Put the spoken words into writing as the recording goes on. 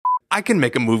I can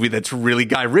make a movie that's really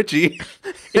Guy Ritchie.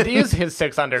 It is his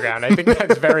Six Underground. I think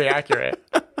that's very accurate.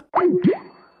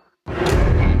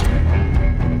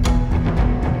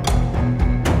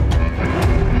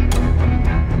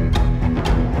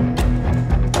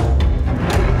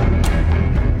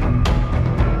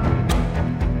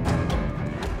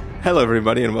 Hello,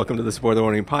 everybody, and welcome to the Spoiler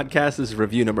Warning Podcast. This is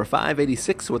review number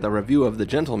 586 with a review of The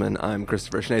Gentleman. I'm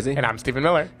Christopher Schnese. And I'm Stephen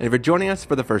Miller. And if you're joining us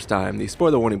for the first time, the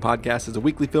Spoiler Warning Podcast is a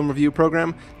weekly film review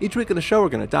program. Each week in the show, we're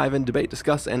going to dive in, debate,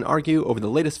 discuss, and argue over the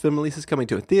latest film releases coming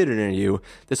to a theater near you.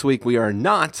 This week, we are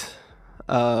not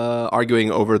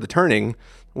arguing over The Turning,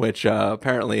 which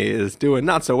apparently is doing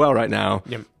not so well right now.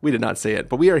 Yep. We did not see it,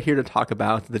 but we are here to talk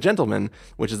about The Gentleman,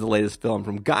 which is the latest film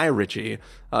from Guy Ritchie.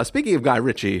 Speaking of Guy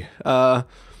Ritchie,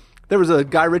 there was a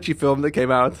Guy Ritchie film that came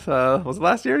out, was it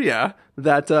last year? Yeah.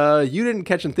 That you didn't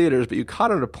catch in theaters, but you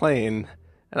caught on a plane.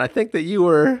 And I think that you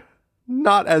were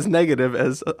not as negative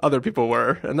as other people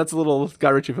were. And that's a little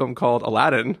Guy Ritchie film called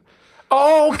Aladdin.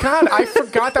 Oh, God, I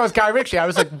forgot that was Guy Ritchie. I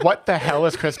was like, what the hell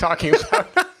is Chris talking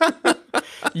about?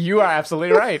 You are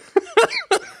absolutely right.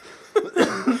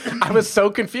 I was so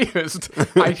confused.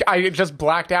 I just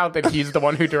blacked out that he's the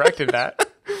one who directed that.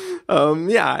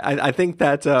 I think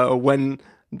that when...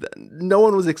 no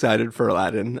one was excited for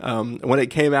Aladdin. When it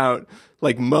came out,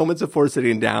 like moments before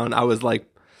sitting down, I was like,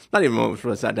 not even moments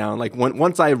before I sat down, like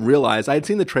once I realized, I had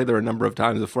seen the trailer a number of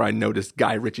times before I noticed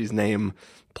Guy Ritchie's name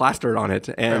plastered on it.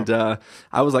 And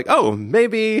I was like, oh,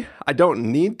 maybe I don't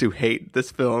need to hate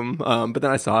this film. But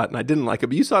then I saw it and I didn't like it.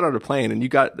 But you saw it on a plane and it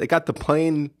got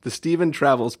the Stephen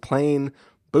Travels plane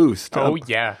boost. Oh,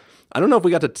 yeah. I don't know if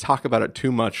we got to talk about it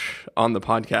too much on the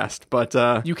podcast,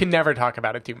 but... you can never talk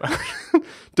about it too much.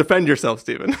 Defend yourself,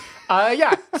 Stephen.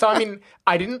 Yeah. So, I mean,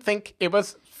 I didn't think it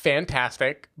was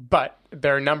fantastic, but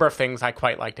there are a number of things I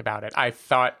quite liked about it. I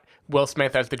thought Will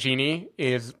Smith as the genie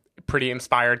is pretty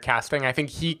inspired casting. I think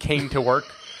he came to work.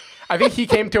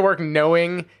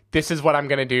 Knowing this is what I'm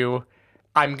going to do.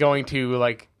 I'm going to,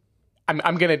 like...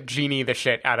 I'm going to genie the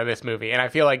shit out of this movie. And I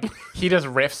feel like he does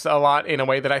riffs a lot in a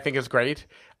way that I think is great.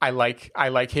 I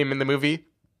like him in the movie.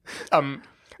 I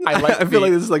feel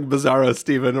like this is like Bizarro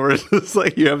Steven, where it's just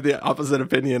like you have the opposite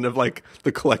opinion of like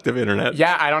the collective internet.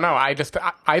 Yeah, I don't know.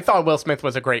 I thought Will Smith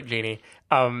was a great genie.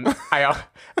 I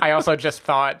also just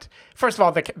thought, first of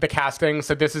all, the casting.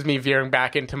 So this is me veering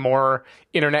back into more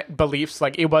internet beliefs.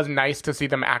 Like it was nice to see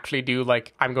them actually do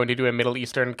like, I'm going to do a Middle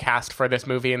Eastern cast for this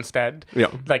movie instead. Yeah.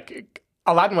 Like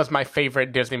Aladdin was my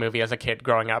favorite Disney movie as a kid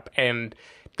growing up, and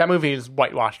that movie is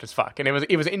whitewashed as fuck. And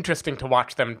it was interesting to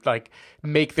watch them like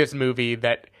make this movie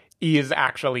that is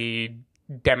actually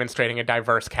demonstrating a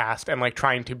diverse cast and like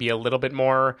trying to be a little bit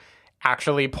more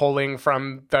actually pulling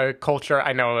from the culture.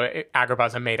 I know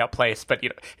Agrabah's a made up place, but you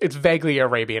know, it's vaguely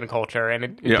Arabian culture, and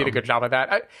it did a good job of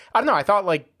that. I don't know. I thought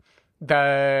like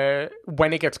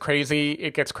when it gets crazy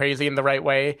in the right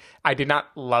way. I did not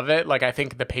love it. Like I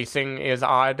think the pacing is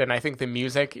odd, and I think the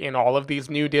music in all of these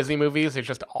new Disney movies is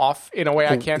just off in a way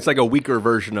I can't. It's like a weaker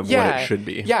version of what it should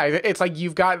be. Yeah, it's like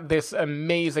you've got this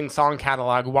amazing song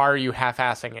catalog. Why are you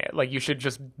half-assing it? Like you should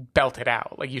just belt it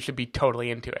out. Like you should be totally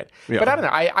into it. Yeah. But I don't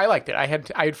know. I liked it. I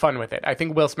had fun with it. I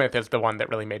think Will Smith is the one that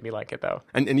really made me like it, though.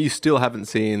 And you still haven't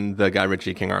seen the Guy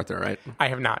Ritchie King Arthur, right? I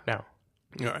have not. No.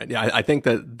 All right. Yeah, I think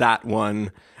that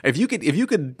one, if you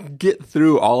could get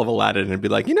through all of Aladdin and be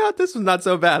like, you know what, this was not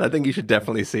so bad, I think you should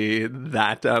definitely see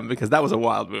that because that was a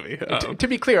wild movie. To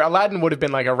be clear, Aladdin would have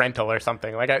been like a rental or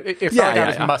something. Like it's not like I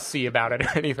was must see about it or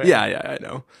anything. Yeah, I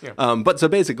know. Yeah. But so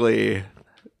basically,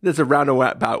 there's a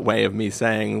roundabout way of me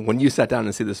saying when you sat down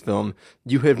and see this film,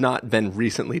 you have not been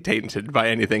recently tainted by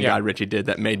anything Guy Ritchie did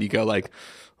that made you go like,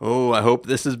 oh, I hope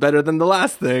this is better than the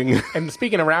last thing. And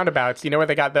speaking of roundabouts, you know where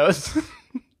they got those?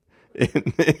 In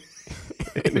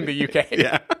the UK.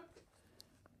 Yeah.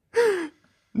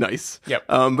 Nice. Yep.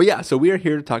 But yeah, so we are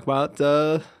here to talk about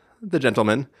The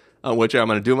Gentleman, which I'm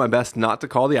going to do my best not to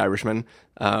call The Irishman,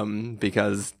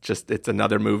 because just it's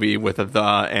another movie with a the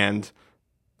and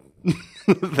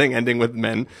thing ending with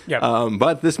men. Yep.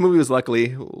 But this movie was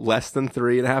luckily less than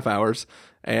 3.5 hours.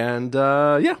 And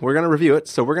we're going to review it.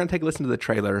 So we're going to take a listen to the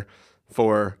trailer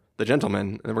for The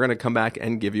Gentleman, and we're going to come back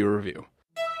and give you a review.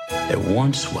 There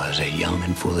once was a young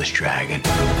and foolish dragon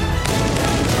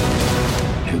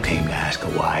who came to ask a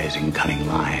wise and cunning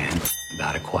lion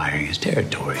about acquiring his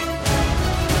territory.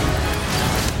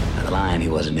 Now, the lion, he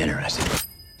wasn't interested,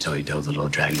 so he told the little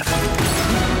dragon.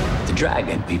 The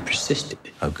dragon, he persisted.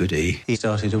 Oh, goody. He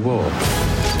started a war.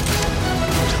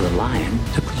 So the lion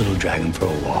took the little dragon for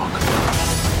a walk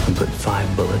and put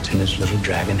 5 bullets in his little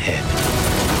dragon head.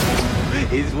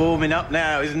 It's warming up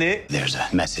now, isn't it? There's a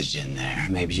message in there.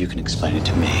 Maybe you can explain it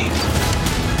to me.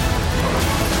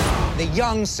 The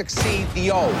young succeed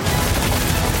the old.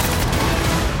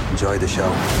 Enjoy the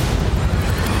show.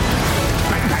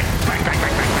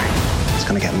 It's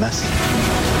gonna get messy.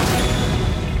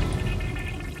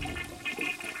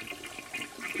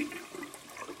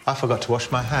 I forgot to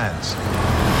wash my hands.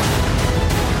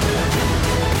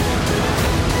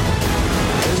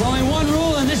 There's only one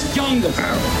rule in this jungle.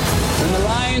 When the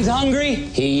lion's hungry,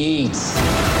 he eats.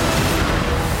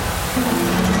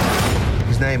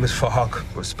 His name is Fahak,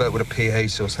 but spelled with a PH,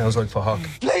 so it sounds like Fahak.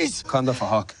 Please! Kanda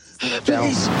Fahak.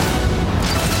 Please!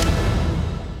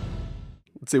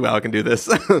 Let's see how I can do this.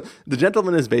 The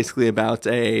Gentleman is basically about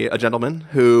a gentleman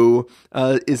who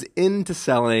is into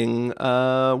selling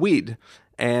weed.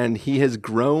 And he has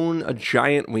grown a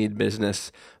giant weed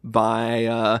business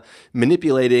by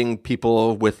manipulating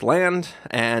people with land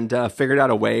and figured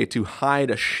out a way to hide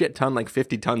a shit ton, like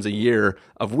 50 tons a year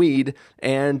of weed,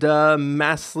 and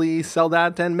massively sell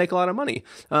that and make a lot of money.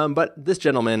 But this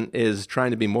gentleman is trying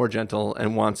to be more gentle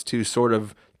and wants to sort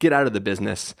of get out of the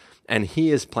business. And he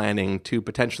is planning to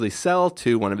potentially sell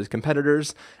to one of his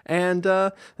competitors, and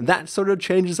that sort of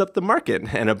changes up the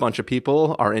market. And a bunch of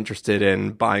people are interested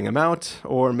in buying him out,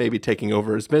 or maybe taking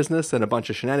over his business, and a bunch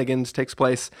of shenanigans takes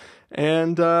place.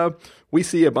 And we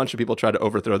see a bunch of people try to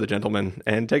overthrow the Gentleman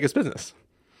and take his business.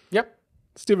 Yep.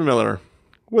 Stephen Miller,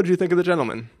 what did you think of the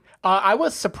Gentleman? I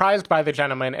was surprised by The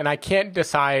Gentleman, and I can't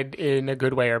decide in a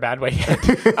good way or bad way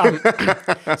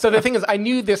yet. So the thing is, I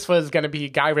knew this was going to be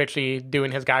Guy Ritchie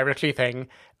doing his Guy Ritchie thing.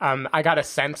 I got a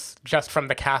sense just from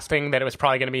the casting that it was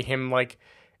probably going to be him, like,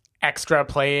 extra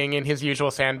playing in his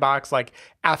usual sandbox. Like,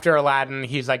 after Aladdin,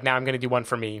 he's like, now I'm going to do one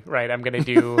for me, right? I'm going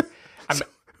to do...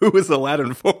 Who was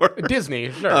Aladdin for?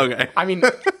 Disney, sure. Okay. I mean,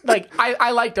 like, I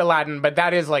liked Aladdin, but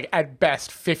that is, like, at best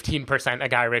 15% a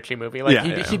Guy Ritchie movie.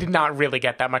 Like, he did not really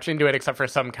get that much into it except for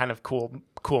some kind of cool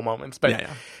moments. But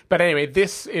but anyway,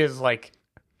 this is, like...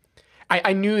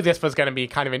 I knew this was going to be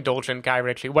kind of indulgent Guy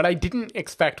Ritchie. What I didn't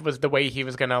expect was the way he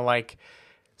was going to, like,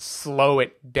 slow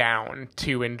it down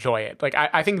to enjoy it. Like,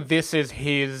 I think this is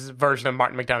his version of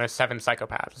Martin McDonagh's Seven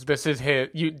Psychopaths. This is his...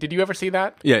 Did you ever see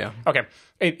that? Yeah. Okay.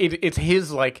 It's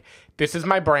his, like, this is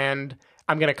my brand.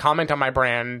 I'm going to comment on my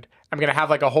brand. I'm going to have,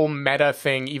 like, a whole meta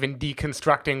thing, even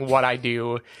deconstructing what I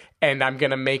do. And I'm going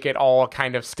to make it all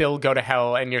kind of still go to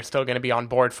hell, and you're still going to be on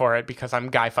board for it because I'm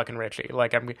Guy fucking Ritchie.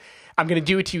 Like, I'm going to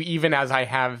do it to you even as I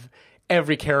have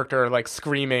every character, like,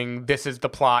 screaming, this is the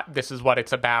plot, this is what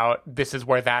it's about, this is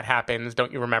where that happens,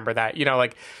 don't you remember that? You know,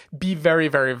 like, be very,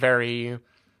 very, very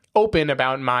open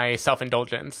about my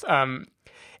self-indulgence.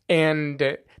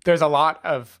 And there's a lot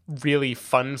of really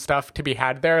fun stuff to be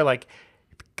had there. Like,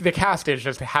 the cast is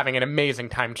just having an amazing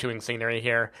time chewing scenery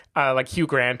here. Like, Hugh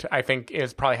Grant, I think,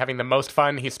 is probably having the most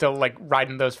fun. He's still, like,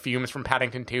 riding those fumes from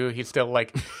Paddington 2. He's still,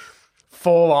 like,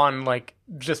 full on, like,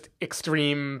 just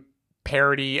extreme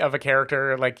parody of a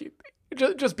character. Like,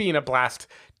 just being a blast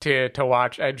to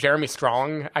watch. Jeremy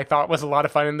Strong, I thought, was a lot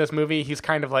of fun in this movie. He's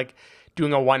kind of, like,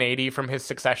 doing a 180 from his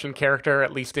Succession character,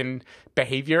 at least in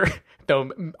behavior, though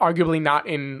arguably not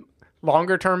in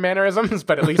longer term mannerisms,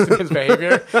 but at least in his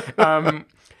behavior.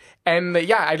 And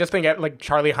I just think like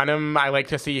Charlie Hunnam, I like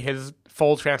to see his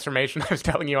full transformation. I was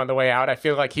telling you on the way out, I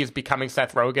feel like he's becoming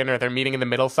Seth Rogen, or they're meeting in the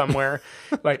middle somewhere.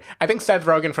 Like, I think Seth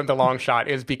Rogen from The Long Shot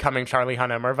is becoming Charlie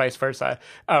Hunnam, or vice versa.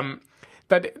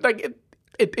 But like,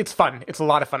 it's fun. It's a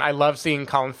lot of fun. I love seeing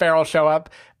Colin Farrell show up.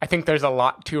 I think there's a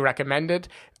lot to recommend it.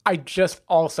 I just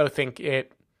also think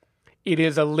it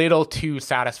is a little too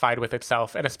satisfied with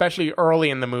itself, and especially early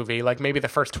in the movie, like maybe the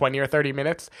first 20 or 30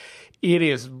 minutes, it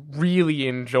is really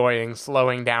enjoying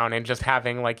slowing down and just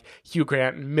having, like, Hugh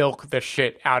Grant milk the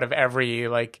shit out of every,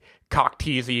 like,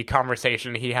 cock-teasy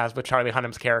conversation he has with Charlie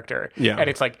Hunnam's character. Yeah. And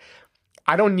it's like,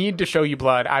 I don't need to show you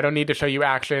blood. I don't need to show you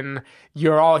action.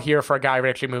 You're all here for a Guy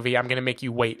Ritchie movie. I'm going to make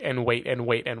you wait and wait and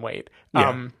wait and wait.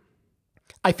 Yeah.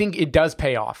 I think it does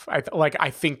pay off. I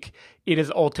think it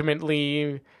is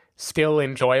ultimately still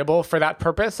enjoyable for that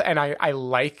purpose, and I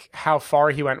like how far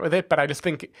he went with it, but I just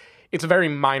think it's very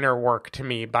minor work to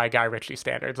me by Guy Ritchie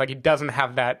standards. Like, he doesn't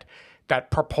have that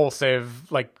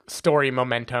propulsive, like, story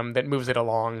momentum that moves it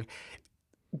along.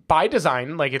 By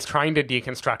design, like, it's trying to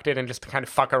deconstruct it and just to kind of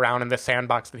fuck around in the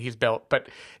sandbox that he's built, but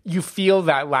you feel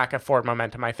that lack of forward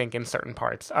momentum, I think, in certain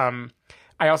parts.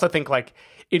 I also think, like,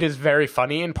 it is very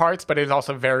funny in parts, but it is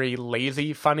also very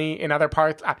lazy funny in other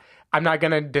parts. I'm not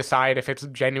going to decide if it's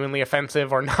genuinely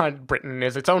offensive or not. Britain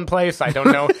is its own place. I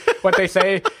don't know what they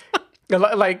say.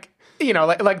 Like, you know,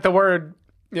 like the word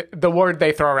the word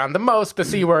they throw around the most, the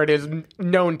C word, is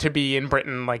known to be in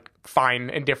Britain like fine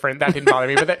and different. That didn't bother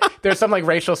me. But there's some like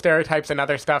racial stereotypes and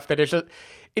other stuff that is just,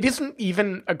 it isn't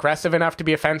even aggressive enough to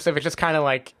be offensive. It's just kind of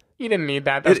like, you didn't need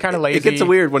that. That's kind of lazy. It gets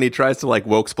weird when he tries to like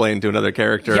woke-splain to another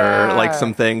character like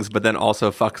some things, but then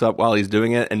also fucks up while he's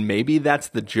doing it. And maybe that's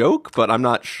the joke, but I'm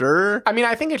not sure. I mean,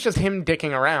 I think it's just him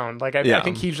dicking around. Like, I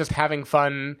think he's just having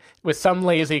fun with some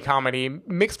lazy comedy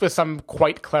mixed with some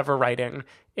quite clever writing.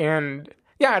 And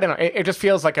yeah, I don't know. It just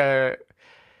feels like I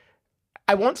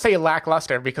won't say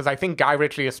lackluster, because I think Guy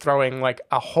Ritchie is throwing like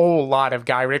a whole lot of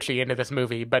Guy Ritchie into this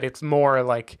movie, but it's more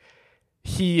like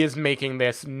he is making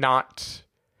this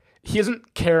he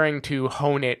isn't caring to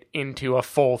hone it into a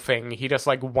full thing. He just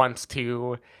like wants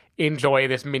to enjoy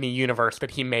this mini universe that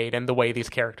he made and the way these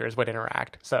characters would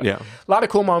interact. So a lot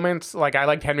of cool moments. Like, I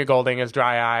liked Henry Golding as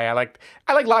Dry Eye. I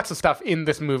like lots of stuff in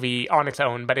this movie on its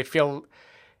own, but it feels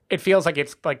like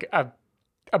it's like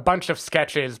a bunch of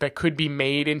sketches that could be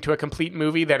made into a complete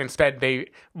movie, that instead they,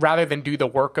 rather than do the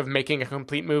work of making a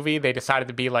complete movie, they decided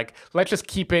to be like, let's just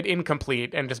keep it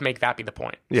incomplete and just make that be the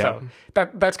point. So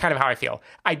that's kind of how I feel.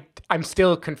 I'm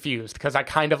still confused, because I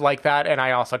kind of like that, and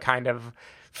I also kind of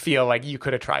feel like you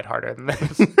could have tried harder than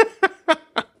this.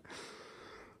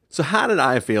 So how did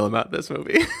I feel about this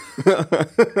movie?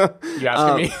 You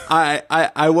asking me?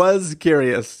 I was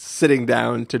curious, sitting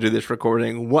down to do this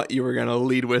recording, what you were going to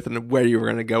lead with and where you were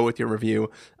going to go with your review,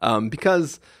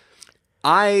 because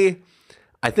I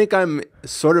think I'm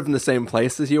sort of in the same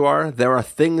place as you are. There are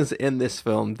things in this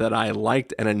film that I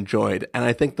liked and enjoyed, and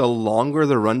I think the longer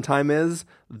the runtime is,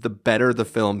 the better the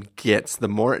film gets, the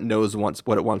more it knows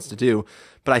what it wants to do.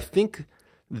 But I think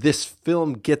this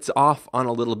film gets off on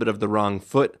a little bit of the wrong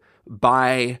foot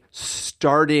by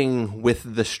starting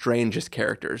with the strangest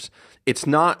characters. It's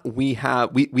not, we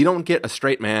don't get a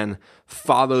straight man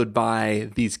followed by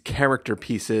these character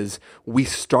pieces. We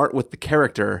start with the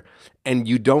character, and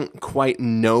you don't quite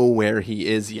know where he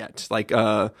is yet. Like,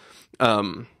 the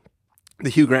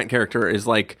Hugh Grant character is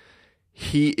like,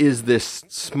 he is this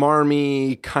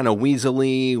smarmy, kind of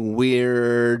weaselly,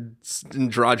 weird,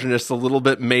 androgynous, a little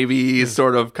bit maybe,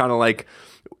 sort of kind of like,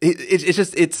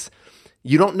 it's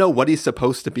you don't know what he's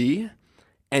supposed to be,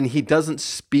 and he doesn't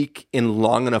speak in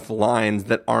long enough lines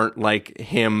that aren't like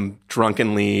him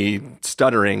drunkenly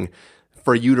stuttering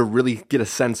for you to really get a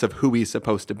sense of who he's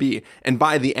supposed to be. And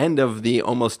by the end of the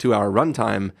almost 2-hour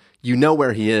runtime, you know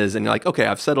where he is, and you're like, okay,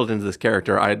 I've settled into this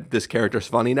character. This character's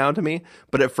funny now to me.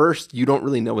 But at first, you don't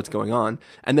really know what's going on.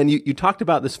 And then you talked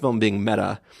about this film being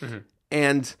meta,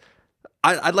 and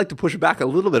I'd like to push back a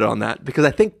little bit on that, because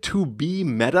I think to be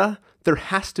meta, there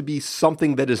has to be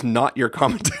something that is not your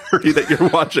commentary that you're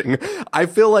watching. I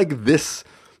feel like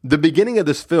the beginning of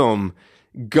this film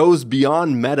goes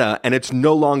beyond meta, and it's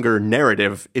no longer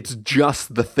narrative. It's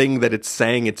just the thing that it's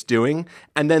saying it's doing.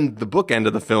 And then the bookend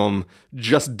of the film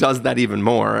just does that even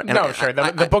more. And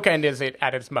the bookend is it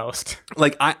at its most.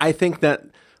 Like, I think that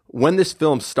when this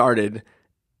film started,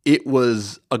 it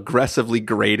was aggressively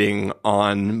grating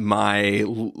on my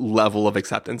level of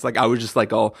acceptance. Like, I was just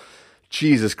like, oh,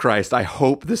 Jesus Christ, I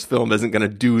hope this film isn't going to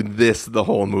do this the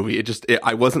whole movie.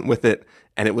 I wasn't with it,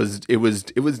 and it was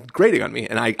grating on me,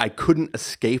 and I couldn't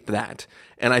escape that.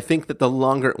 And I think that the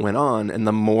longer it went on, and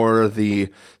the more the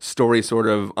story sort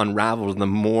of unraveled, and the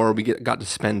more we got to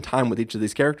spend time with each of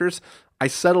these characters, I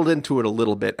settled into it a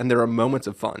little bit, and there are moments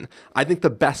of fun. I think the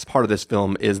best part of this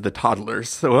film is the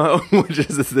toddlers, which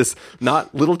is this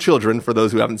not little children for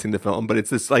those who haven't seen the film, but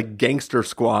it's this like gangster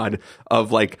squad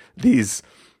of like these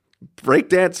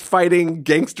breakdance fighting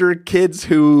gangster kids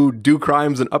who do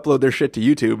crimes and upload their shit to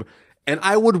YouTube. And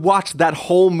I would watch that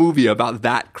whole movie about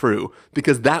that crew,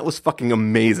 because that was fucking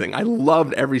amazing. I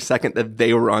loved every second that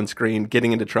they were on screen,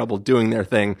 getting into trouble, doing their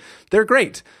thing. They're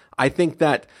great. I think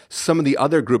that some of the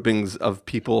other groupings of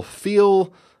people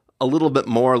feel a little bit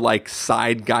more like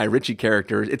side Guy Ritchie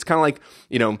characters. It's kind of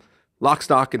like, Lock,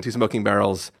 Stock, and Two Smoking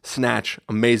Barrels, Snatch,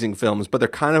 amazing films, but they're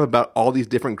kind of about all these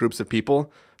different groups of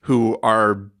people who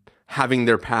are having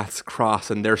their paths cross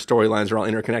and their storylines are all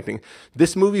interconnecting.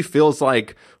 This movie feels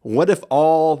like, what if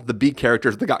all the B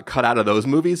characters that got cut out of those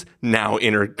movies now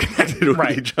interconnected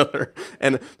with each other?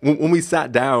 And when we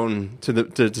sat down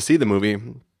to see the movie,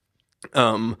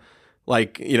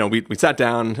 we sat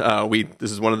down,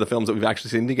 this is one of the films that we've actually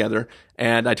seen together,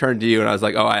 and I turned to you and I was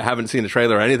like, oh, I haven't seen the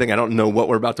trailer or anything. I don't know what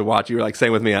we're about to watch. You were like,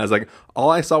 same with me. I was like,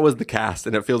 all I saw was the cast,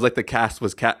 and it feels like the cast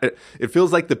was it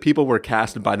feels like the people were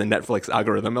cast by the Netflix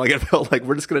algorithm. Like, it felt like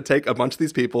we're just going to take a bunch of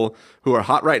these people who are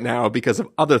hot right now because of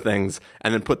other things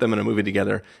and then put them in a movie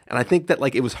together. And I think that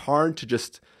like it was hard to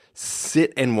just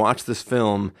sit and watch this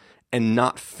film and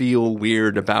not feel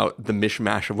weird about the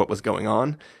mishmash of what was going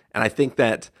on. And I think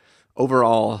that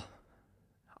overall,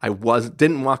 I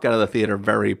didn't walk out of the theater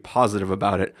very positive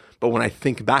about it, but when I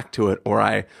think back to it, or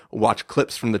I watch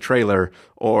clips from the trailer,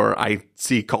 or I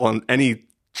see any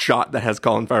shot that has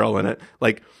Colin Farrell in it,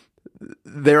 like,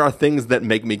 there are things that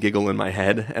make me giggle in my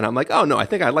head, and I'm like, oh no, I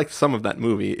think I liked some of that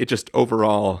movie. It just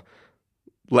overall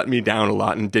let me down a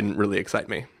lot and didn't really excite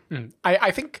me.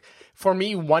 I think for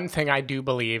me, one thing I do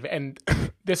believe, and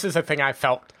this is a thing I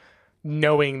felt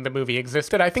knowing the movie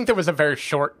existed. I think there was a very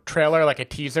short trailer, like a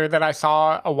teaser that I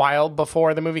saw a while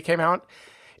before the movie came out,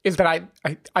 is that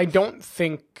I don't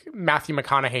think Matthew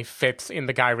McConaughey fits in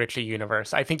the Guy Ritchie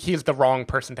universe. I think he's the wrong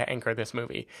person to anchor this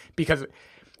movie, because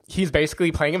he's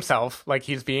basically playing himself, like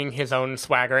he's being his own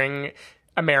swaggering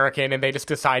American, and they just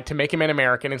decide to make him an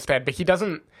American instead. But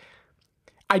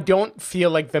I don't feel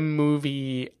like the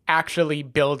movie actually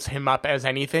builds him up as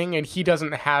anything, and he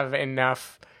doesn't have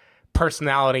enough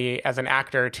personality as an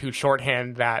actor to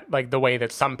shorthand that, like the way that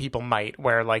some people might,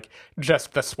 where like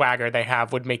just the swagger they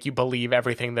have would make you believe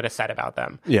everything that is said about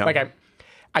them. Yeah. Like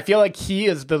I feel like he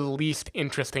is the least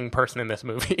interesting person in this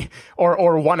movie,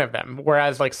 or one of them.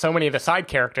 Whereas like so many of the side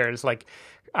characters, like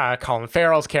Colin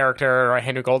Farrell's character, or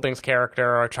Henry Golding's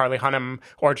character, or Charlie Hunnam,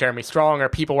 or Jeremy Strong, are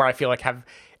people where I feel like have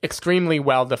extremely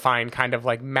well-defined kind of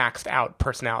like maxed out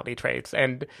personality traits.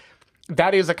 And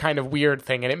that is a kind of weird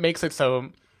thing. And it makes it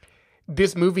so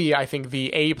this movie, I think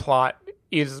the A plot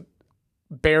is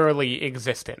barely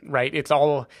existent, right? It's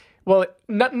all, well,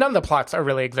 none of the plots are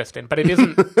really existent, but it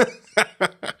isn't,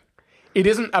 it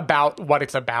isn't about what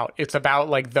it's about. It's about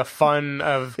like the fun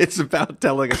of... It's about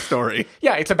telling a story.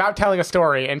 Yeah, it's about telling a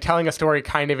story, and telling a story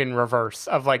kind of in reverse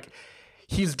of like,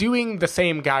 he's doing the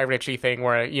same Guy Ritchie thing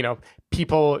where, you know,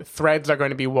 threads are going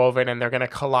to be woven and they're going to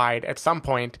collide at some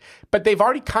point, but they've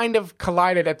already kind of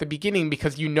collided at the beginning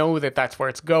because you know that that's where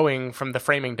it's going from the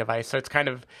framing device. So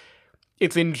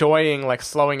it's enjoying like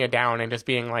slowing it down and just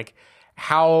being like,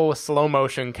 how slow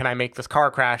motion can I make this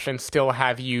car crash and still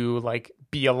have you like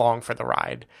be along for the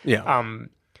ride? Yeah.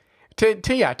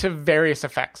 To various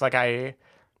effects. Like I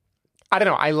don't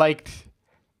know. I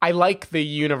like the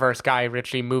universe Guy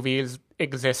Ritchie movies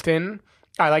exist in.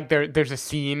 I like there's a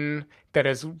scene that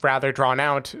is rather drawn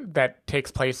out that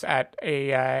takes place at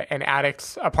an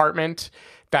addict's apartment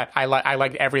that I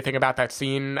liked everything about that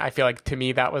scene. I feel like to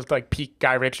me that was like peak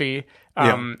Guy Ritchie.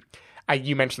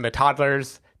 You mentioned the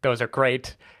toddlers; those are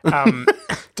great. In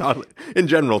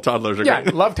general, toddlers are great.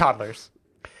 Yeah, love toddlers.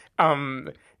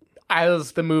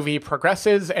 As the movie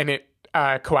progresses and it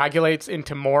coagulates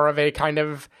into more of a kind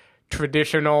of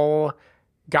traditional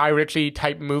Guy Ritchie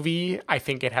type movie, I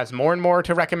think it has more and more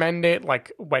to recommend it.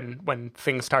 Like when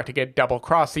things start to get double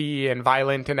crossy and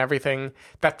violent and everything,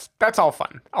 that's all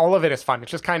fun. All of it is fun.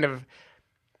 It's just kind of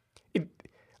it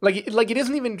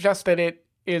isn't even just that it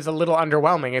is a little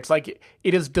underwhelming. It's like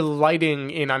it is delighting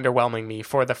in underwhelming me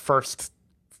for the first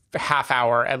half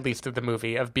hour at least of the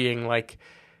movie, of being like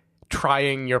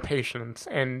trying your patience.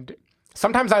 And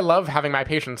sometimes I love having my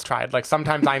patience tried. Like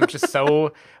sometimes I'm just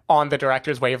so on the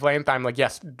director's wavelength. I'm like,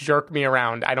 yes, jerk me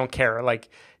around. I don't care. Like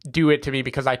do it to me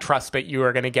because I trust that you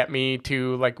are going to get me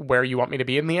to like where you want me to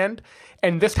be in the end.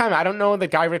 And this time I don't know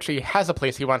that Guy Ritchie has a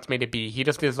place he wants me to be. He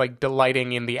just is like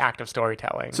delighting in the act of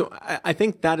storytelling. So I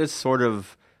think that is sort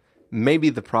of maybe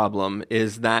the problem,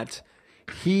 is that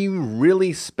he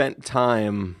really spent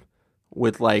time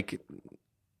with like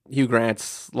Hugh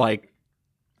Grant's like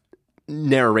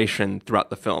narration throughout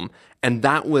the film, and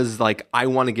that was like, I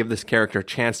want to give this character a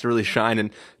chance to really shine and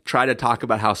try to talk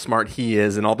about how smart he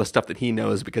is and all the stuff that he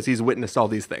knows because he's witnessed all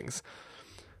these things.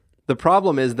 The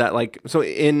problem is that like, so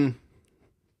in,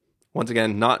 once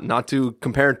again, not to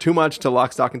compare too much to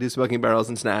Lock, Stock, and Two Smoking Barrels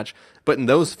and Snatch, but in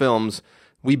those films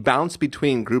we bounce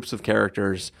between groups of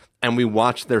characters and we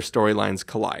watch their storylines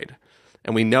collide.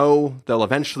 And we know they'll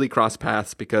eventually cross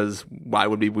paths because why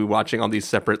would we be watching all these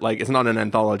separate, like, it's not an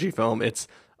anthology film, it's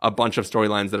a bunch of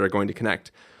storylines that are going to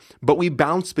connect. But we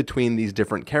bounce between these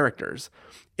different characters.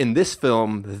 In this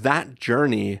film, that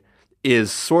journey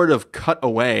is sort of cut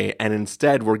away, and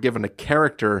instead we're given a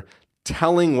character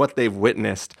telling what they've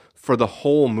witnessed for the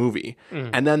whole movie.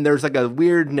 And then there's like a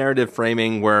weird narrative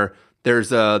framing where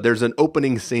there's an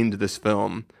opening scene to this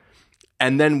film,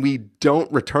 and then we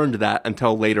don't return to that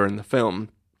until later in the film.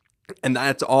 And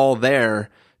that's all there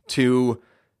to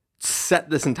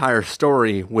set this entire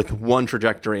story with one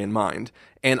trajectory in mind.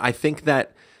 And I think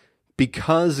that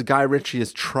because Guy Ritchie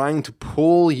is trying to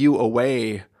pull you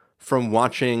away from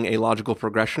watching a logical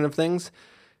progression of things,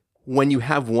 when you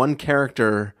have one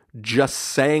character just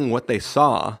saying what they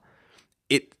saw,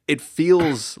 it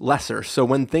feels lesser. So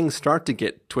when things start to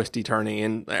get twisty turny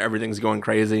and everything's going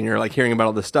crazy and you're like hearing about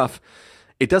all this stuff,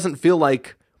 it doesn't feel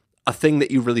like a thing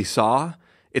that you really saw.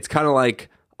 It's kind of like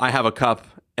I have a cup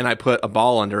and I put a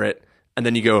ball under it, and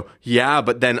then you go, yeah,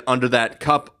 but then under that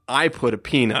cup I put a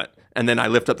peanut, and then I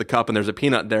lift up the cup and there's a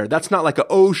peanut there. That's not like a,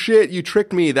 oh shit, you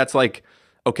tricked me. That's like,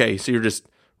 okay, so you're just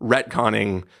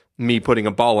retconning me putting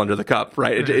a ball under the cup,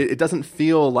 right? It doesn't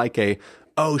feel like a,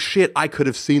 oh shit, I could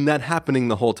have seen that happening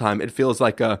the whole time. It feels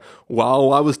like a,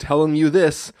 while I was telling you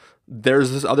this,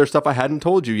 there's this other stuff I hadn't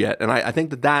told you yet. And I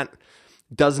think that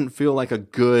doesn't feel like a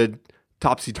good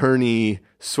topsy-turvy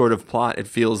sort of plot. It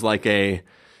feels like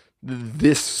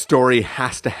this story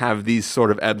has to have these sort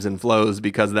of ebbs and flows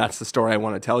because that's the story I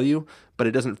want to tell you, but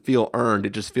it doesn't feel earned.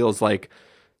 It just feels like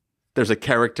there's a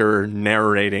character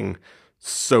narrating,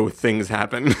 so things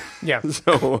happen. Yeah.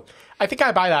 So I think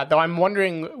I buy that, though. I'm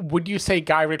wondering, would you say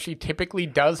Guy Ritchie typically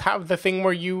does have the thing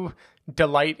where you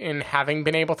delight in having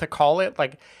been able to call it?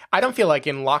 Like, I don't feel like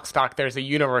in Lock, Stock there's a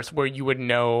universe where you would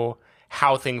know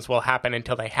how things will happen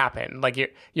until they happen. Like,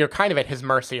 you're kind of at his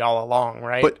mercy all along,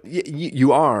 right? But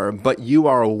you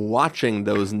are watching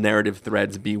those narrative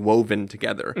threads be woven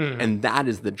together, and that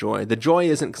is the joy. The joy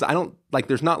isn't, because I don't like.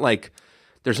 There's not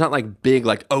like big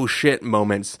like oh shit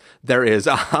moments. There is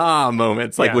aha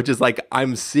moments, like which is like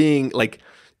I'm seeing like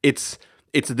it's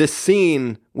this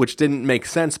scene which didn't make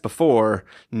sense before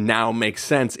now makes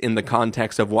sense in the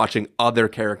context of watching other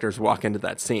characters walk into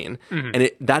that scene, and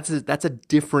that's a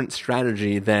different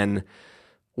strategy than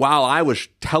while I was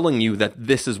telling you that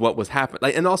this is what was happening.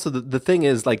 Like, and also the thing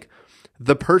is like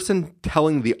the person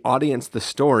telling the audience the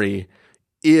story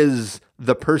is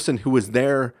the person who was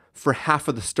there for half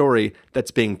of the story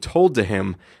that's being told to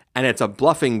him, and it's a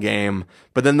bluffing game.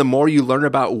 But then the more you learn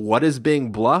about what is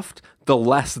being bluffed, the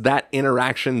less that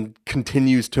interaction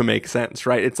continues to make sense,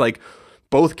 right? It's like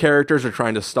both characters are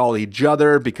trying to stall each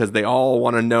other because they all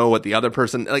want to know what the other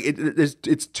person, like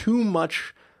it's too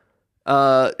much.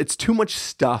 It's too much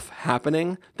stuff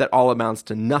happening that all amounts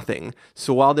to nothing.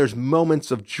 So while there's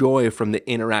moments of joy from the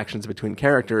interactions between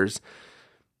characters,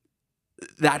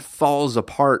 that falls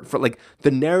apart. For like the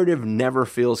narrative never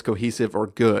feels cohesive or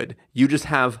good. You just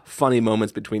have funny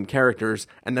moments between characters,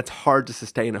 and that's hard to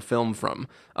sustain a film from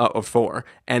or for.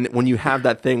 And when you have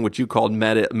that thing which you called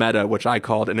meta, which I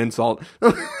called an insult,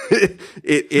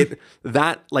 it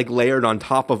that like layered on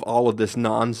top of all of this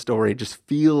non-story just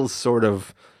feels sort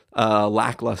of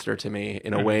lackluster to me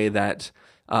in a way that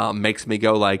makes me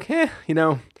go like, I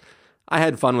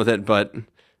had fun with it, but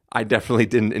I definitely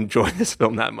didn't enjoy this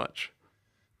film that much.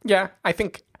 Yeah, I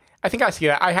think I see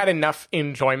that. I had enough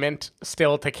enjoyment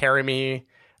still to carry me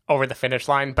over the finish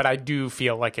line, but I do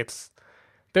feel like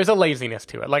there's a laziness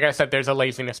to it. Like I said, there's a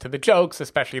laziness to the jokes,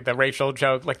 especially the racial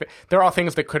joke. Like there are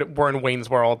things that were in Wayne's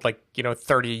World,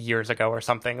 30 years ago or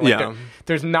something. Like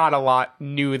there's not a lot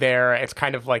new there. It's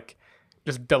kind of like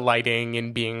just delighting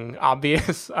in being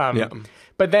obvious.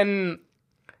 But then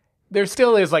there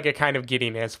still is like a kind of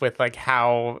giddiness with like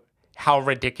how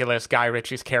ridiculous Guy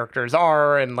Ritchie's characters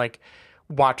are, and like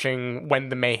watching when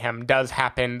the mayhem does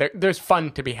happen. There's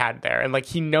fun to be had there, and like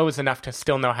he knows enough to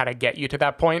still know how to get you to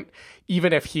that point,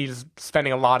 even if he's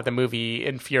spending a lot of the movie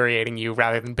infuriating you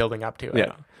rather than building up to it.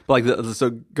 Yeah, but like so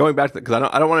going back to because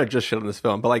I don't want to just shit on this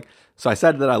film, but like so I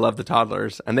said that I love the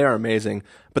toddlers and they are amazing,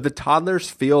 but the toddlers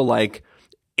feel like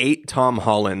 8 Tom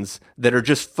Hollands that are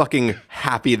just fucking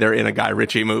happy they're in a Guy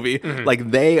Ritchie movie.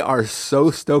 Like they are so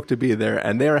stoked to be there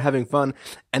and they are having fun,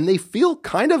 and they feel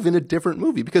kind of in a different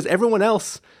movie because everyone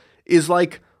else is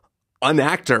like an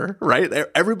actor, right?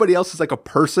 Everybody else is like a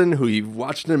person who you've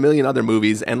watched in a million other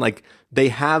movies, and like they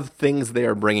have things they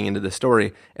are bringing into the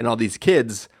story, and all these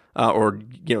kids or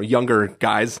younger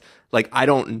guys, like I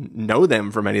don't know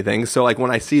them from anything, so like when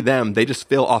I see them, they just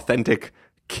feel authentic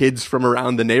kids from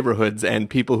around the neighborhoods and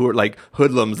people who are like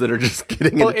hoodlums that are just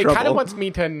getting into trouble. It kind of wants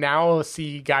me to now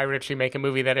see Guy Ritchie make a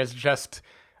movie that is just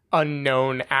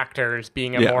unknown actors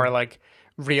being a more like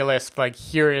realist, like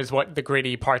here is what the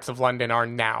gritty parts of London are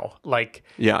now. Like,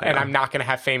 and I'm not going to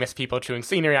have famous people chewing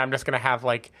scenery. I'm just going to have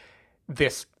like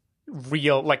this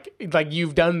real, like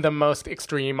you've done the most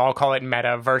extreme, I'll call it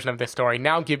meta version of this story.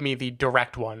 Now give me the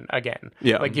direct one again.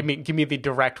 Yeah. Like give me the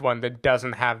direct one that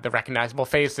doesn't have the recognizable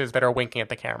faces that are winking at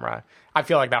the camera. I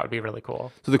feel like that would be really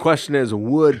cool. So the question is,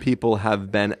 would people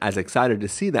have been as excited to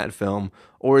see that film,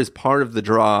 or is part of the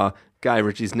draw Guy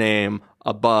Ritchie's name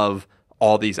above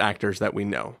all these actors that we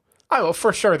know? Oh,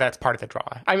 for sure that's part of the draw.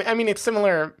 I mean, it's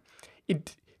similar.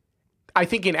 I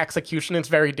think in execution it's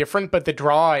very different, but the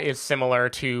draw is similar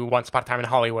to Once Upon a Time in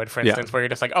Hollywood, for instance, where you're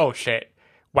just like, oh shit,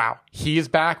 wow, he's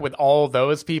back with all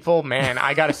those people. Man,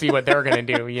 I got to see what they're going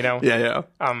to do, you know? Yeah.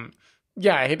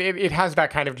 Yeah, it has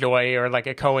that kind of joy, or like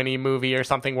a Coen-y movie or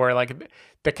something where like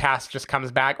the cast just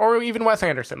comes back, or even Wes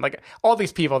Anderson. Like all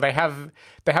these people, they have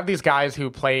these guys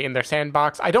who play in their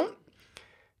sandbox.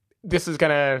 This is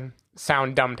gonna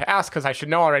sound dumb to ask because I should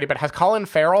know already, but has Colin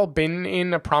Farrell been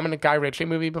in a prominent Guy Ritchie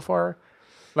movie before?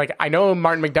 Like, I know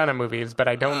Martin McDonagh movies, but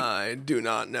I do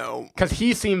not know. Because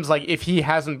he seems like if he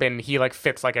hasn't been, he like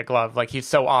fits like a glove. Like he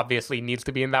so obviously needs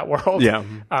to be in that world. Yeah.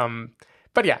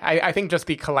 But yeah, I think just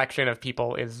the collection of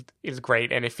people is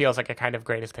great, and it feels like a kind of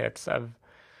greatest hits of.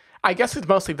 I guess it's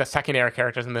mostly the secondary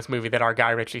characters in this movie that are Guy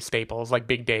Ritchie staples, like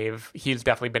Big Dave. He's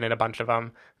definitely been in a bunch of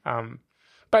them.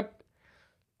 But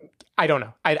I don't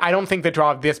know. I don't think the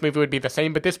draw of this movie would be the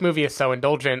same, but this movie is so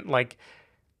indulgent, like,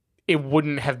 it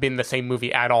wouldn't have been the same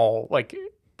movie at all. Like,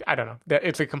 I don't know.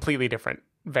 It's a completely different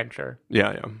venture.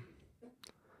 Yeah.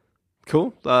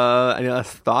 Cool. Any other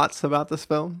thoughts about this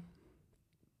film?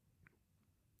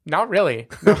 Not really.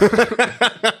 No.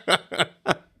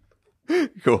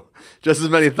 Cool. Just as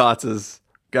many thoughts as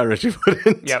Guy Ritchie put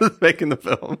into making the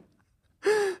film.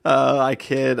 I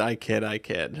kid.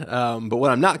 But what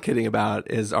I'm not kidding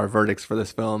about is our verdicts for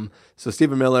this film. So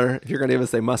Stephen Miller, if you're going to give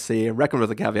us a must-see, recommend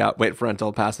with a caveat, wait for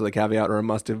rental, pass with a caveat, or a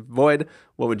must-avoid,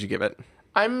 what would you give it?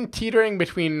 I'm teetering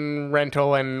between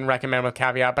rental and recommend with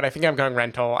caveat, but I think I'm going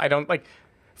rental. I don't like...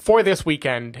 For this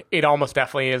weekend, it almost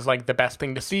definitely is like the best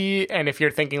thing to see. And if you're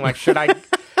thinking like, should I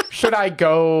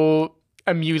go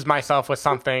amuse myself with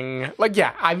something? Like,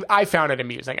 yeah, I found it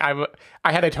amusing. I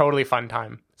had a totally fun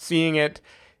time seeing it.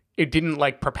 It didn't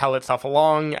like propel itself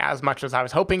along as much as I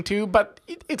was hoping to, but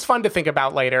it's fun to think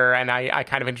about later. And I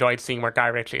kind of enjoyed seeing where Guy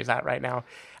Ritchie is at right now.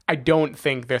 I don't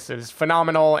think this is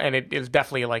phenomenal, and it is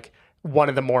definitely like one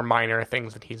of the more minor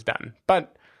things that he's done.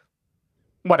 But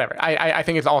whatever. I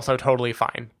think it's also totally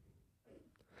fine.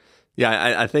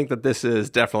 Yeah, I think that this is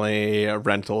definitely a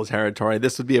rental territory.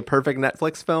 This would be a perfect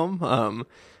Netflix film.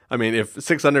 I mean, if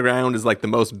Six Underground is like the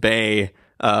most Bay,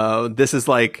 this is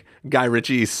like Guy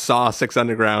Ritchie saw Six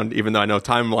Underground, even though I know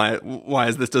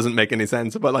time-wise this doesn't make any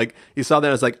sense. But like, he saw that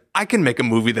and was like, I can make a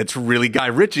movie that's really Guy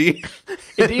Ritchie.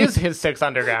 It is his Six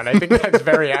Underground. I think that's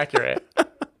very accurate.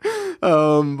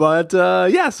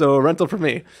 So a rental for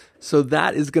me. So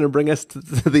that is going to bring us to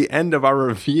the end of our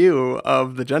review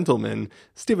of The Gentleman.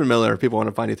 Stephen Miller, if people want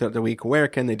to find you throughout the week, where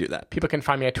can they do that? People can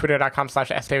find me at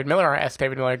twitter.com/sdavidmiller or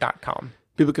sdavidmiller.com.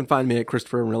 People can find me at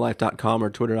ChristopherInRealLife.com or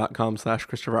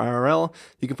Twitter.com/ChristopherIRL.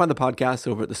 You can find the podcast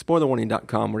over at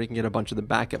thespoilerwarning.com, where you can get a bunch of the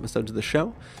back episodes of the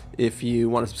show. If you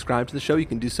want to subscribe to the show, you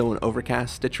can do so on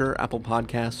Overcast, Stitcher, Apple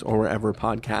Podcasts, or wherever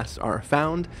podcasts are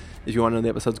found. If you want to know the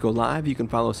episodes go live, you can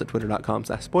follow us at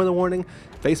Twitter.com/SpoilerWarning,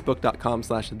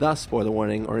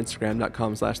 Facebook.com/TheSpoilerWarning, or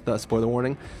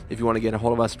Instagram.com/TheSpoilerWarning. If you want to get a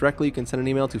hold of us directly, you can send an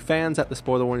email to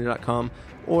fans@thespoilerwarning.com,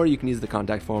 or you can use the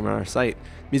contact form on our site.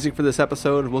 Music for this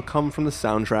episode will come from the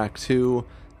soundtrack to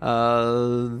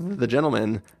The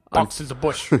Gentleman. Boxes of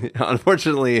Bush.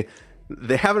 Unfortunately,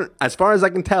 they haven't, as far as I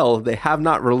can tell, they have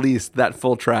not released that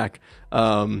full track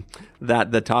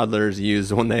that the toddlers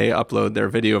use when they upload their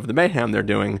video of the mayhem they're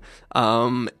doing.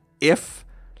 If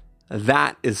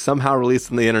that is somehow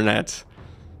released on the internet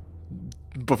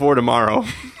before tomorrow,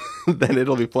 then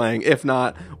it'll be playing. If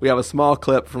not, we have a small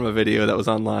clip from a video that was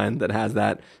online that has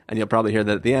that, and you'll probably hear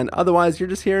that at the end. Otherwise, you're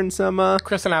just hearing some...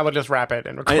 Chris and I will just wrap it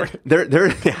and record it.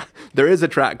 There is a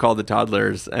track called The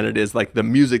Toddlers, and it is like the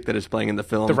music that is playing in the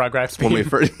film. The Rugrats theme. When we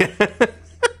first...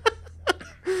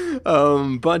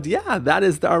 But yeah, that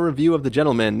is our review of The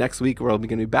Gentleman. Next week, we're going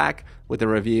to be back with a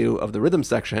review of the rhythm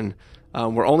section.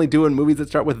 We're only doing movies that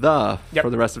start with the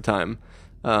for the rest of time.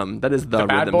 That is the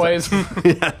Bad Boys.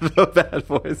 Yeah, The Bad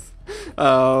Boys.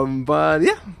 But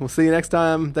yeah, we'll see you next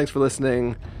time. Thanks for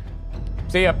listening.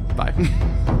 See ya. Bye.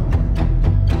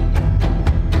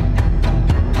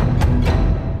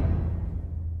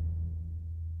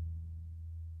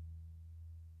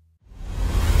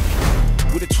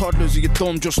 With the toddlers of your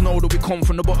dome, just know that we come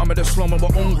from the bottom of the slum and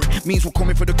we're hungry. Means we're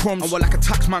coming for the crumbs, and we're like a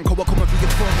tax man, cause we're coming for your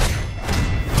funds.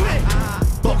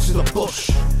 Boxes of bush,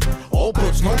 all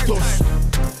bloods, no dust.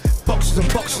 Boxes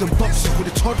and boxes and boxes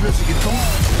with the toddlers of your dome.